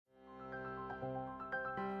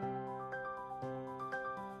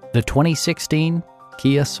The 2016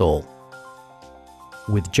 Kia Soul.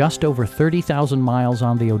 With just over 30,000 miles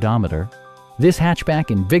on the odometer, this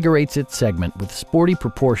hatchback invigorates its segment with sporty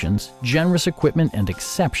proportions, generous equipment, and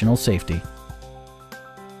exceptional safety.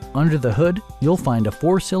 Under the hood, you'll find a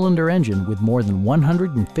 4-cylinder engine with more than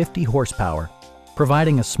 150 horsepower,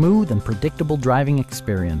 providing a smooth and predictable driving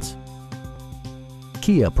experience.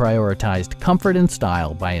 Kia prioritized comfort and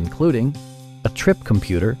style by including a trip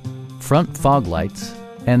computer, front fog lights,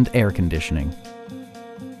 and air conditioning.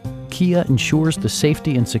 Kia ensures the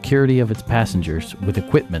safety and security of its passengers with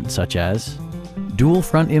equipment such as dual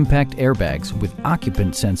front impact airbags with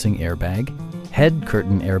occupant sensing airbag, head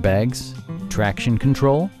curtain airbags, traction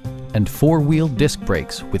control, and 4-wheel disc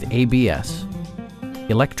brakes with ABS.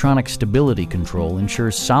 Electronic stability control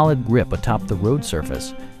ensures solid grip atop the road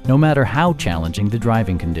surface, no matter how challenging the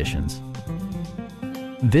driving conditions.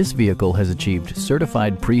 This vehicle has achieved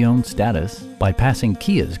certified pre-owned status by passing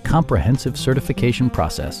Kia's comprehensive certification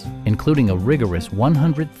process, including a rigorous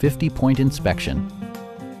 150-point inspection.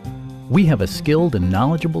 We have a skilled and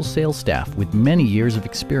knowledgeable sales staff with many years of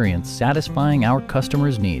experience satisfying our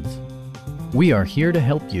customers' needs. We are here to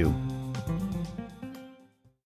help you.